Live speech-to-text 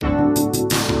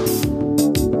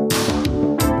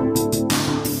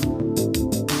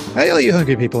Hi, all you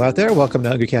hungry people out there. Welcome to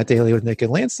Hungry Cat Daily with Nick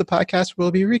and Lance, the podcast where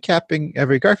we'll be recapping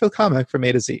every Garfield comic from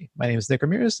A to Z. My name is Nick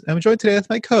Ramirez, and I'm joined today with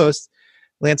my co-host,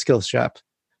 Lance Gilstrap.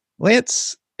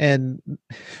 Lance, and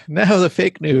now the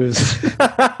fake news.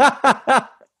 I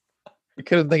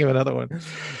couldn't think of another one.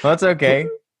 Well, that's okay.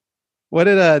 What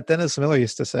did Dennis Miller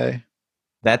used to say?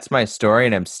 That's my story,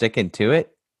 and I'm sticking to it.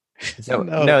 No,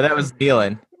 that was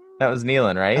Nealon. That was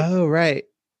Nealon, right? Oh, right.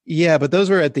 Yeah, but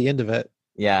those were at the end of it.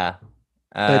 Yeah.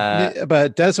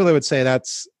 But Dennis Miller would say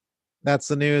that's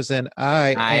the news, and I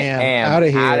am out of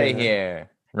here.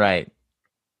 Right.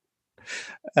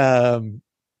 But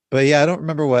yeah, I don't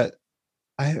remember what.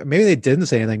 Maybe they didn't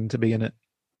say anything to begin it.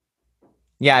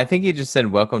 Yeah, I think he just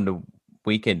said "Welcome to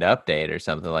Weekend Update" or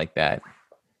something like that.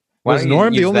 Was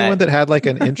Norm the only one that had like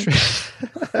an intro?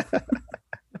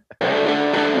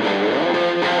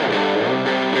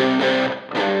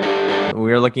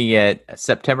 We're looking at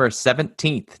September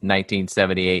 17th,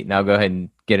 1978. Now go ahead and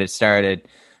get it started.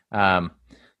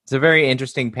 It's a very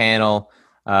interesting panel.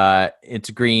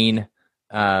 It's green.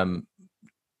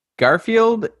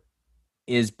 Garfield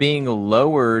is being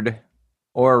lowered to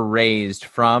or raised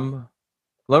from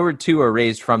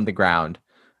the ground.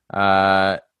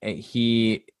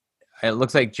 It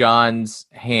looks like John's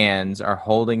hands are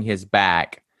holding his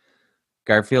back.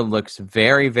 Garfield looks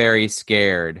very, very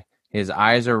scared. His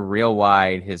eyes are real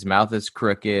wide. His mouth is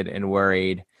crooked and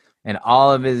worried, and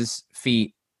all of his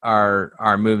feet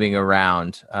are moving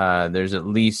around. There's at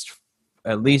least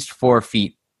 4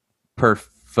 feet per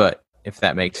foot, if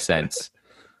that makes sense.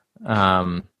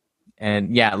 And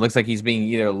yeah, it looks like he's being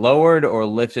either lowered or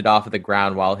lifted off of the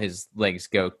ground while his legs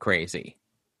go crazy.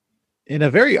 In a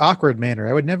very awkward manner.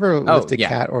 I would never lift a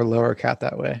cat or lower a cat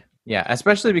that way. Yeah,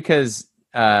 especially because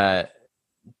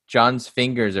John's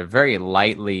fingers are very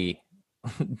lightly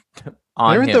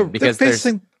on him because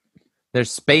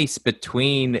there's space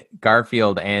between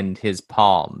Garfield and his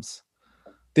palms.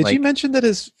 Did you mention that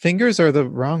his fingers are the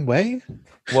wrong way?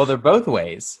 Well, they're both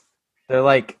ways. They're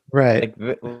like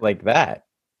that.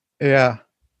 Yeah.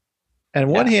 And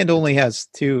one hand only has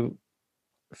 2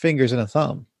 fingers and a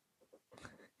thumb.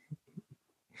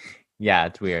 Yeah,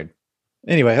 it's weird.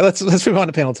 Anyway, let's move on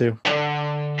to panel 2.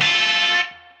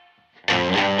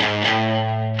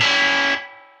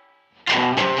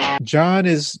 John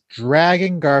is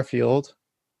dragging Garfield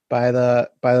by the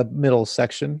middle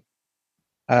section.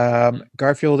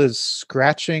 Garfield is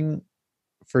scratching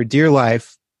for dear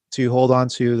life to hold on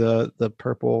to the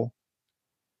purple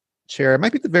chair. It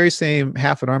might be the very same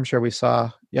half an armchair we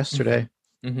saw yesterday.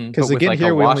 Because again, like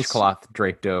here a washcloth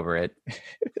draped over it.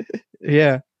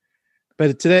 Yeah,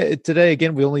 but today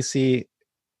again we only see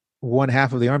one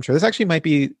half of the armchair. This actually might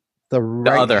be the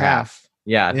other half.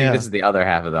 Yeah, I think this is the other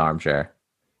half of the armchair.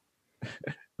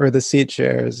 Or the seat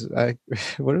chairs.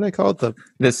 What did I call it?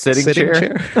 The sitting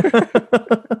chair?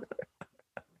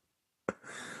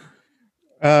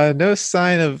 No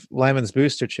sign of Lyman's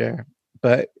booster chair,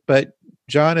 but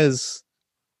John is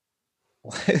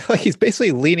like he's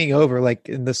basically leaning over, like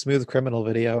in the Smooth Criminal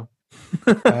video.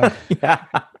 Yeah,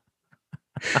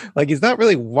 like he's not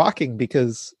really walking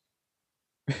because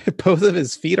both of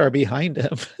his feet are behind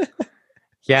him.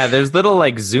 Yeah, there's little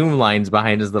like zoom lines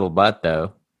behind his little butt,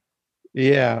 though.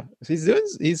 Yeah,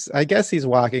 I guess he's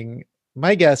walking.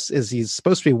 My guess is he's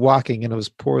supposed to be walking, and it was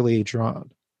poorly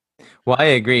drawn. Well, I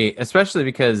agree, especially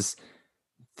because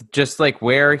just like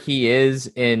where he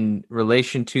is in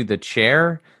relation to the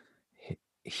chair,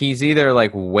 he's either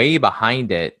like way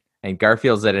behind it and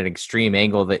Garfield's at an extreme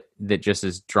angle that just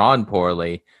is drawn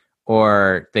poorly,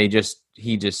 or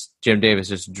Jim Davis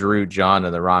just drew John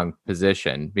in the wrong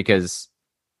position. Because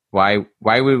why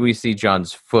would we see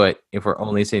John's foot if we're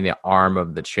only seeing the arm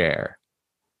of the chair?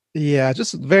 Yeah,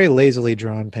 just very lazily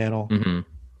drawn panel. Mm-hmm.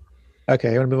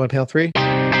 Okay, you want to move on to panel 3?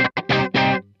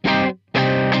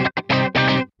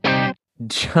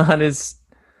 John is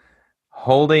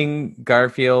holding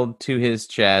Garfield to his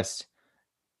chest.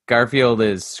 Garfield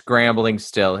is scrambling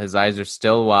still. His eyes are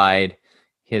still wide.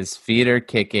 His feet are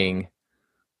kicking.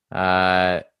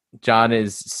 John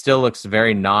still looks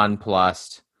very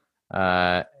nonplussed.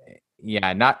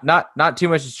 Yeah, not too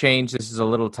much has changed. This is a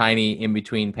little tiny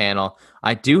in-between panel.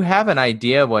 I do have an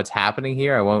idea of what's happening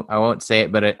here. I won't say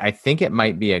it, but I think it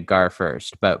might be a Gar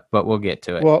first, but we'll get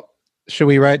to it. Well, should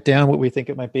we write down what we think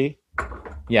it might be?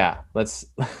 Yeah, let's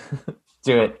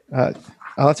do it.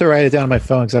 I'll have to write it down on my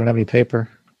phone because I don't have any paper.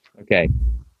 Okay.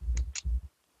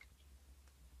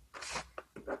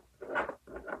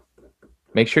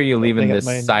 Make sure you leave in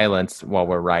this silence while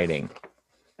we're writing.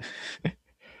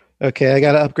 Okay, I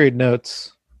got to upgrade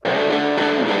notes.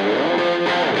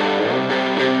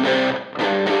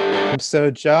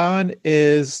 So John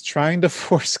is trying to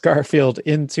force Garfield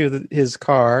into his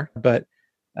car, but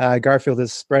Garfield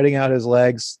is spreading out his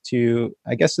legs to,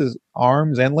 I guess, his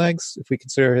arms and legs, if we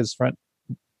consider his front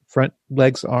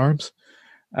legs arms,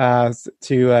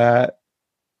 to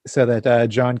so that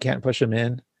John can't push him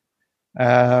in.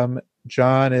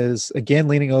 John is again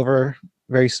leaning over,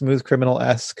 very Smooth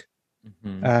Criminal-esque.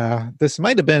 This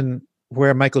might have been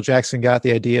where Michael Jackson got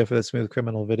the idea for the Smooth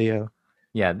Criminal video.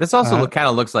 Yeah, this also kind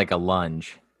of looks like a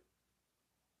lunge.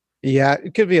 Yeah,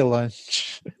 it could be a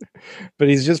lunge. But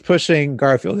he's just pushing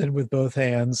Garfield in with both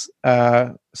hands.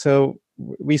 So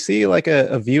we see like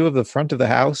a view of the front of the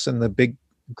house and the big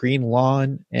green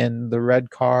lawn and the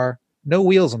red car. No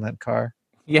wheels on that car.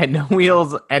 Yeah, no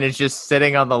wheels, and it's just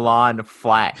sitting on the lawn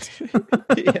flat.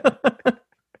 Yeah.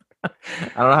 I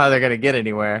don't know how they're going to get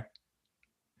anywhere.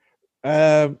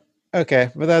 Okay,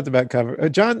 but that's about cover.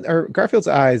 Garfield's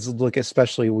eyes look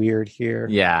especially weird here.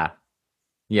 Yeah,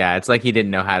 it's like he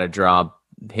didn't know how to draw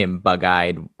him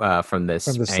bug-eyed from this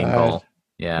angle. Side.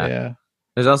 Yeah.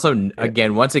 There's also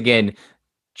once again,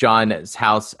 John's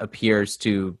house appears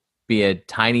to be a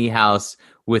tiny house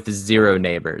with 0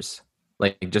 neighbors,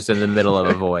 like just in the middle of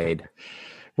a void.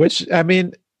 Which, I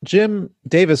mean, Jim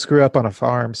Davis grew up on a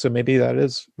farm, so maybe that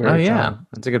is where it's on.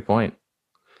 That's a good point.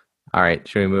 All right,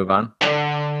 should we move on?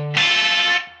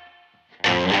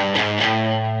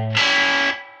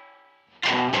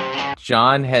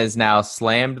 John has now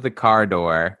slammed the car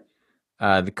door.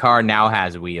 The car now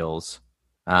has wheels.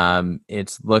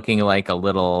 It's looking like a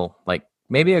little, like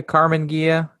maybe a Carmen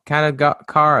Ghia kind of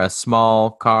car, a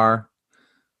small car,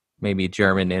 maybe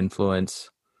German influence.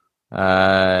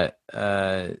 It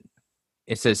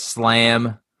says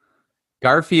slam.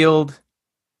 Garfield,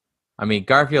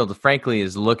 frankly,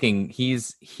 is looking.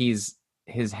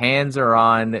 His hands are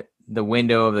on the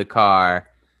window of the car.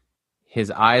 His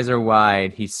eyes are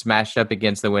wide. He's smashed up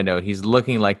against the window. He's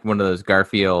looking like one of those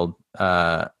Garfield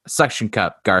suction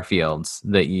cup Garfields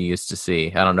that you used to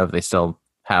see. I don't know if they still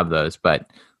have those, but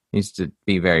used to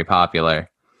be very popular.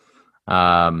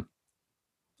 And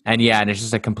it's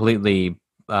just a completely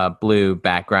blue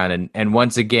background. And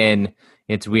once again,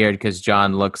 it's weird because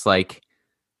John looks like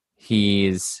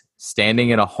he's standing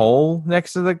in a hole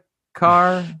next to the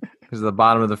car because at the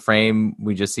bottom of the frame,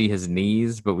 we just see his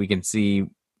knees, but we can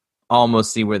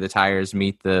almost see where the tires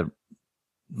meet the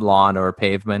lawn or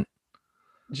pavement.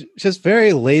 Just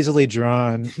very lazily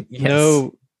drawn. Yes.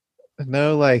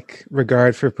 No like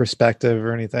regard for perspective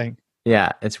or anything.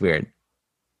 Yeah, it's weird.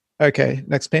 Okay,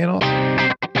 next panel.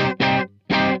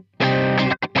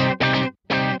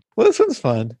 Well, this one's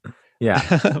fun.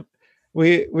 Yeah.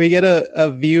 We get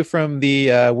a view from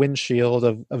the windshield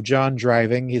of John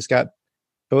driving. He's got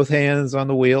both hands on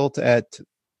the wheel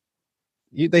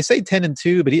they say 10 and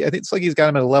 2, but I think it's like he's got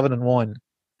him at 11 and 1.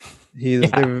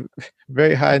 They're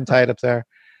very high and tight up there.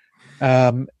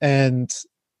 And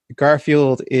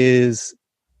Garfield is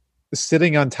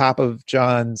sitting on top of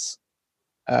John's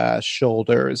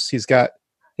shoulders. He's got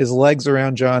his legs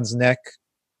around John's neck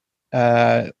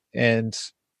and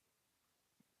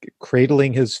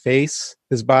cradling his face,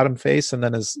 his bottom face, and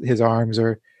then his arms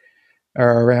are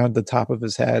around the top of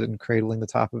his head and cradling the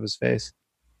top of his face.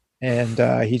 And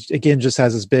he again just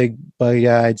has this big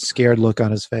bug-eyed, scared look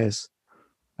on his face.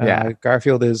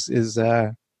 Garfield is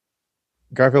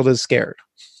scared.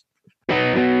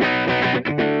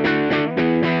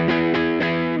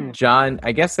 John,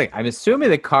 I guess I'm assuming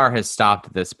the car has stopped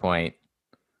at this point,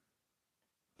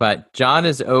 but John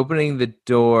is opening the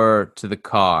door to the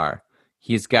car.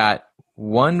 He's got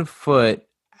one foot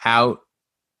out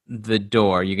the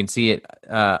door. You can see it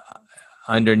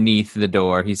underneath the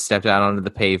door. He's stepped out onto the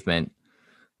pavement,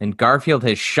 and Garfield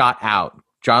has shot out.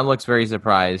 John looks very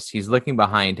surprised. He's looking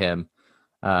behind him,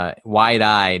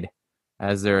 wide-eyed,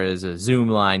 as there is a zoom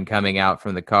line coming out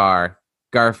from the car.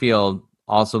 Garfield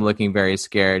also looking very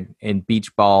scared in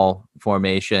beach ball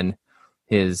formation,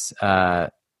 his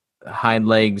hind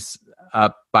legs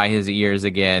up by his ears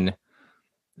again,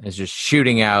 is just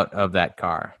shooting out of that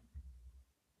car.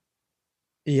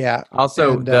 Yeah.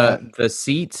 Also, the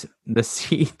seat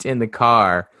in the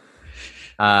car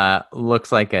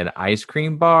looks like an ice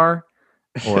cream bar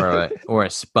or a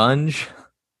sponge.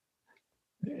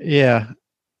 Yeah,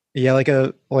 like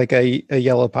a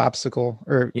yellow popsicle,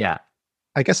 or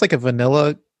I guess like a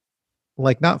vanilla,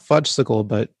 like not fudgesicle,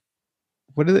 but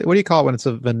what do you call it when it's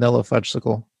a vanilla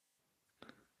fudgesicle?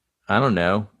 I don't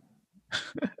know.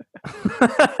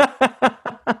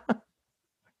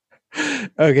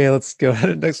 Okay, let's go ahead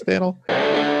to the next panel.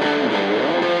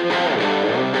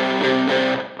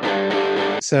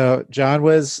 So John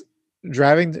was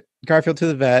driving Garfield to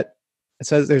the vet. It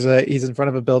says he's in front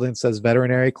of a building that says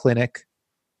veterinary clinic.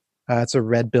 It's a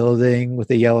red building with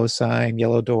a yellow sign,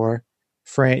 yellow door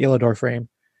frame.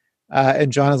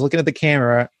 And John is looking at the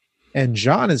camera, and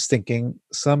John is thinking,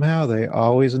 somehow they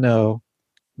always know.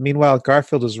 Meanwhile,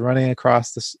 Garfield is running down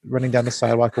the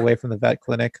sidewalk away from the vet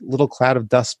clinic. Little cloud of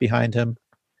dust behind him.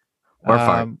 Or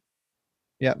fart.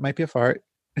 Yeah, it might be a fart.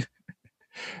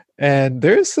 And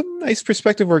there's some nice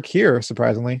perspective work here,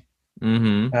 surprisingly.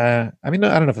 Mm-hmm. I mean,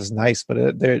 I don't know if it's nice,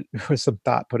 but there was some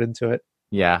thought put into it.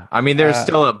 Yeah. I mean, there's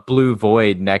still a blue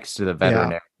void next to the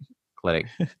veterinary clinic.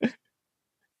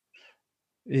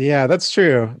 Yeah, that's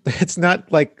true. It's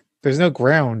not like there's no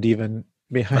ground even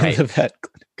behind the vet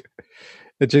clinic.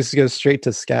 It just goes straight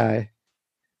to sky.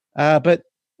 But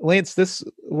Lance,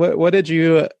 what did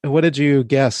you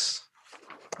guess?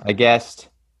 I guessed.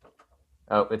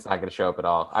 Oh, it's not going to show up at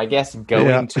all. I guess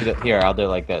going to the here. I'll do it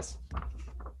like this.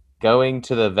 Going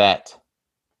to the vet.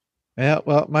 Yeah,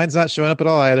 well, mine's not showing up at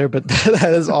all either. But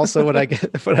that is also what I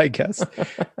get. What I guess.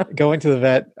 Going to the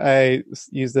vet. I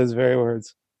use those very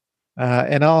words,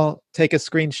 and I'll take a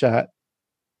screenshot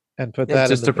and put that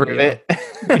just to prove it.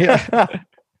 Yeah.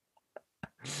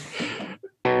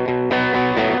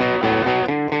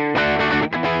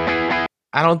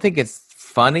 I don't think it's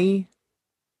funny,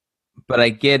 but I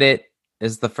get it.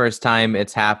 It's the first time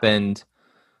it's happened.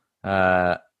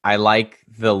 I like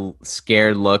the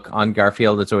scared look on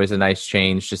Garfield. It's always a nice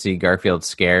change to see Garfield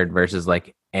scared versus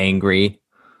like angry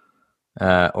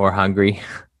or hungry.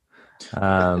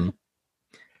 While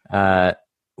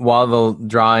the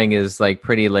drawing is like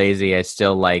pretty lazy, I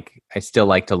still like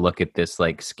to look at this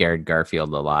like scared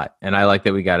Garfield a lot. And I like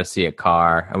that we got to see a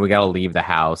car and we got to leave the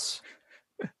house.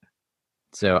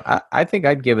 So I think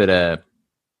I'd give it a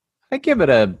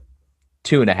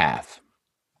 2.5.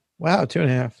 Wow,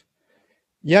 2.5.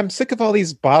 Yeah, I'm sick of all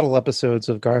these bottle episodes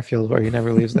of Garfield where he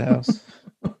never leaves the house.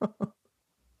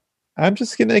 I'm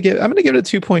gonna give it a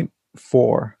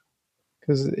 2.4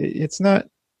 because it's not.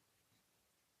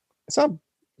 I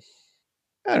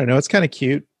don't know. It's kind of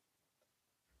cute.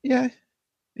 Yeah,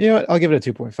 you know what? I'll give it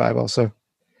a 2.5 also.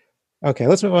 Okay,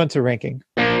 let's move on to ranking.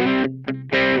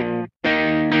 Can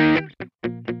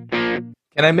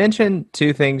I mention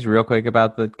two things real quick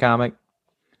about the comic?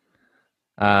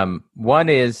 One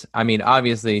is, I mean,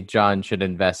 obviously John should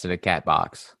invest in a cat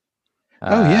box.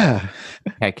 Cat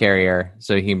carrier,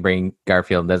 so he can bring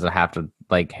Garfield, doesn't have to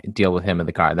like deal with him in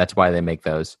the car. That's why they make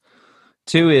those.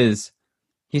 Two is,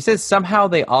 he says somehow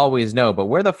they always know, but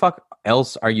where the fuck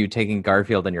else are you taking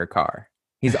Garfield in your car?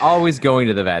 He's always going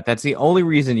to the vet. That's the only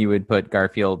reason you would put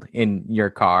Garfield in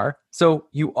your car. So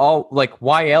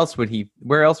where else would he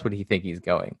think he's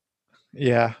going?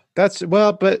 Yeah,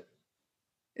 but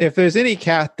if there's any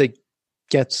cat that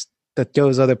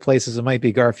goes other places, it might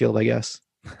be Garfield, I guess.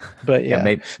 But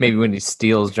yeah, maybe when he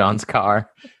steals John's car.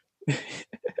 No,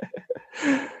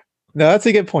 that's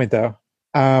a good point though.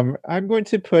 I'm going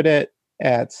to put it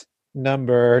at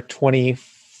number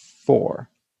 24.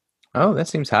 Oh, that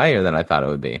seems higher than I thought it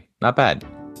would be. Not bad.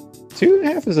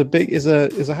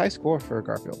 2.5 is a high score for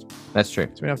Garfield. That's true.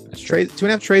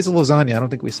 2.5 trays of lasagna. I don't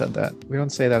think we said that. We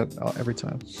don't say that every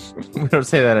time. We don't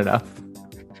say that enough.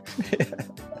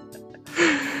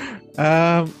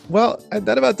 Well,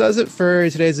 that about does it for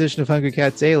today's edition of Hungry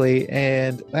Cat Daily,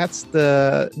 and that's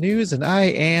the news. And I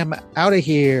am out of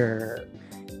here.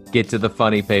 Get to the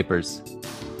funny papers.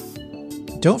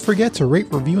 Don't forget to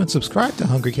rate, review, and subscribe to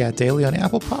Hungry Cat Daily on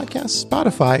Apple Podcasts,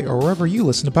 Spotify, or wherever you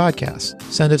listen to podcasts.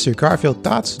 Send us your Garfield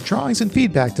thoughts, drawings, and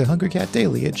feedback to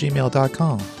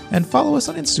hungrycatdaily@gmail.com. And follow us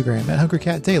on Instagram at Hungry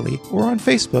Cat Daily or on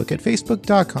Facebook at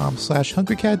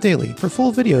facebook.com/hungrycatdaily for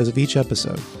full videos of each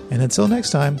episode. And until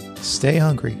next time, stay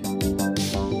hungry.